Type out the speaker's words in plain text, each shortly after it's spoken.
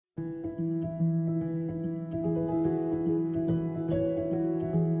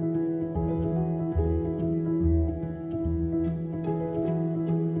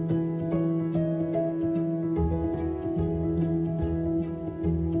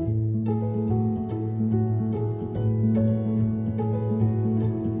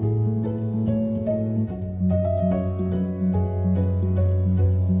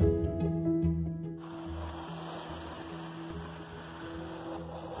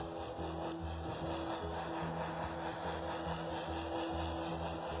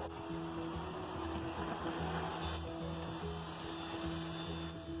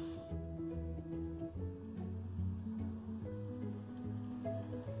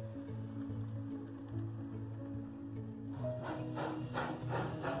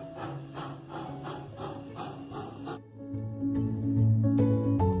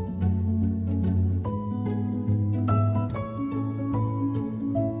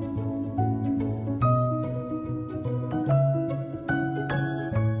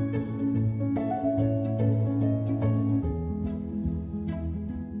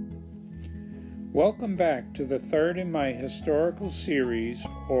Welcome back to the third in my historical series,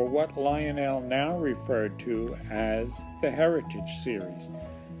 or what Lionel now referred to as the Heritage Series.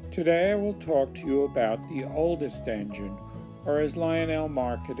 Today I will talk to you about the oldest engine, or as Lionel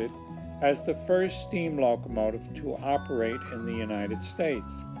marketed, as the first steam locomotive to operate in the United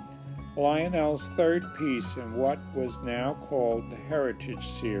States. Lionel's third piece in what was now called the Heritage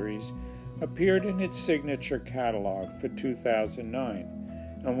Series appeared in its signature catalog for 2009.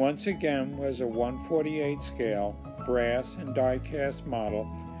 And once again was a 1/48 scale brass and die-cast model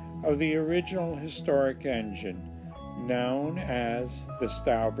of the original historic engine known as the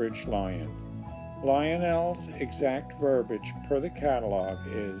STOURBRIDGE Lion. Lionel's exact verbiage per the catalog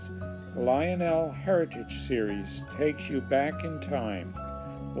is, Lionel Heritage Series takes you back in time.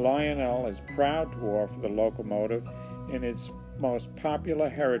 Lionel is proud to offer the locomotive in its most popular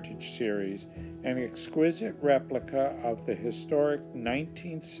Heritage Series, an exquisite replica of the historic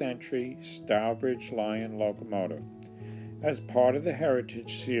 19th century STOURBRIDGE Lion locomotive. As part of the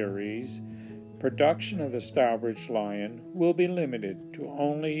Heritage Series, production of the STOURBRIDGE Lion will be limited to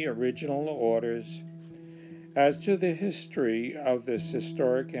only original orders. As to the history of this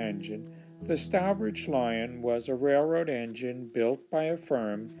historic engine, the STOURBRIDGE Lion was a railroad engine built by a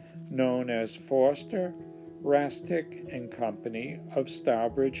firm known as Forster, Rastick and Company of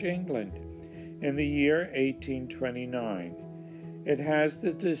Stourbridge, England, in the year 1829. It has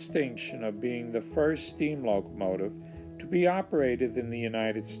the distinction of being the first steam locomotive to be operated in the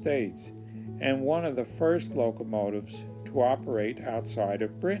United States and one of the first locomotives to operate outside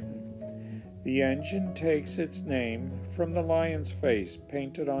of Britain. The engine takes its name from the lion's face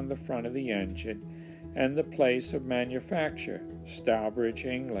painted on the front of the engine and the place of manufacture, Stourbridge,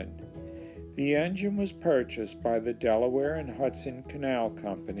 England. The engine was purchased by the Delaware and Hudson Canal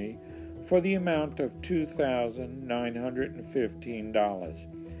Company for the amount of $2,915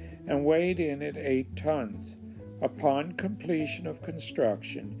 and weighed in at 8 tons. Upon completion of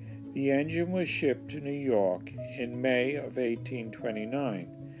construction, the engine was shipped to New York in May of 1829,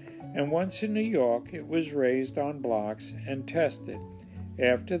 and once in New York it was raised on blocks and tested.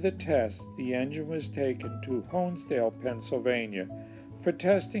 After the test, the engine was taken to Honesdale, Pennsylvania, for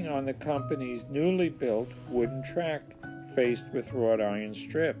testing on the company's newly built wooden track faced with wrought iron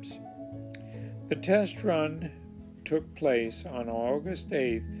strips. The test run took place on August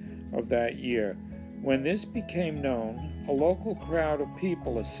 8th of that year. When this became known, a local crowd of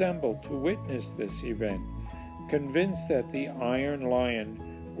people assembled to witness this event. Convinced that the Iron Lion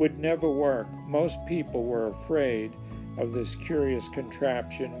would never work, most people were afraid of this curious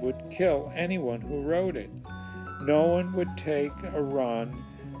contraption would kill anyone who rode it. No one would take a run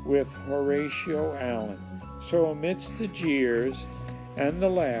with Horatio Allen, so amidst the jeers and the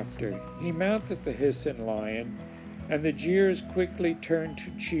laughter, he mounted the hissing lion, and the jeers quickly turned to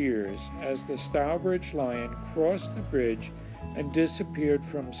cheers as the STOURBRIDGE Lion crossed the bridge and disappeared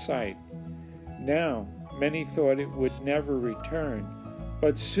from sight. Now, many thought it would never return,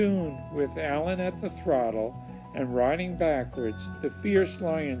 but soon, with Allen at the throttle and riding backwards, the fierce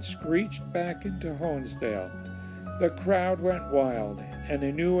lion screeched back into Honesdale. The crowd went wild, and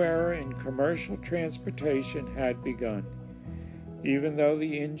a new era in commercial transportation had begun. Even though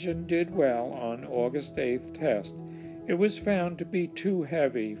the engine did well on August 8th test, it was found to be too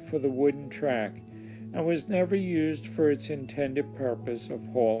heavy for the wooden track and was never used for its intended purpose of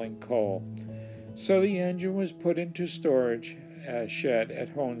hauling coal. So the engine was put into storage shed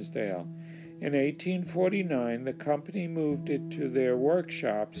at Honesdale. In 1849, the company moved it to their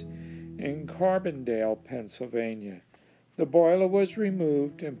workshops in Carbondale, Pennsylvania. The boiler was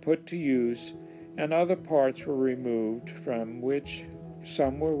removed and put to use, and other parts were removed from which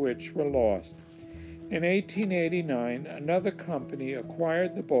were lost. In 1889, another company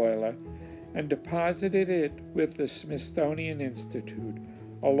acquired the boiler and deposited it with the Smithsonian Institute,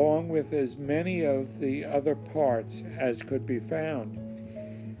 along with as many of the other parts as could be found.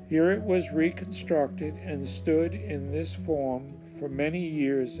 Here it was reconstructed and stood in this form for many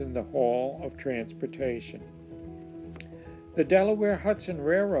years in the Hall of Transportation. The Delaware Hudson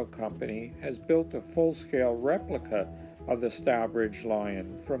Railroad Company has built a full-scale replica of the STOURBRIDGE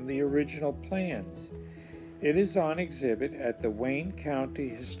Lion from the original plans. It is on exhibit at the Wayne County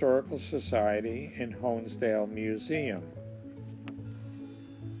Historical Society in Honesdale Museum.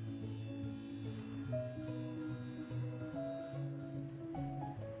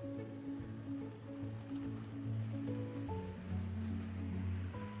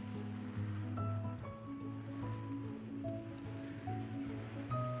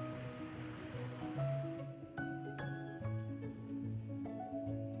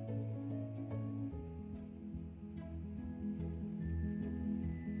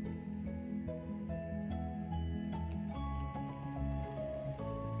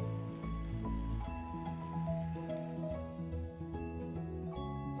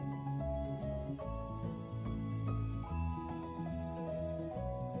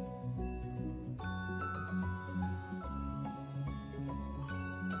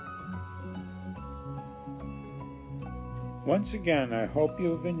 Once again, I hope you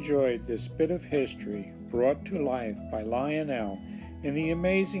have enjoyed this bit of history brought to life by Lionel in the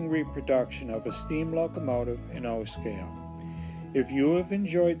amazing reproduction of a steam locomotive in O scale. If you have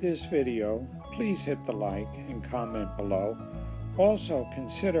enjoyed this video, please hit the like and comment below. Also,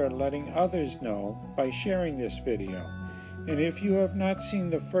 consider letting others know by sharing this video. And if you have not seen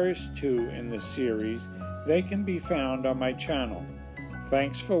the first two in the series, they can be found on my channel.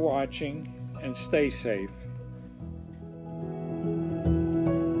 Thanks for watching and stay safe.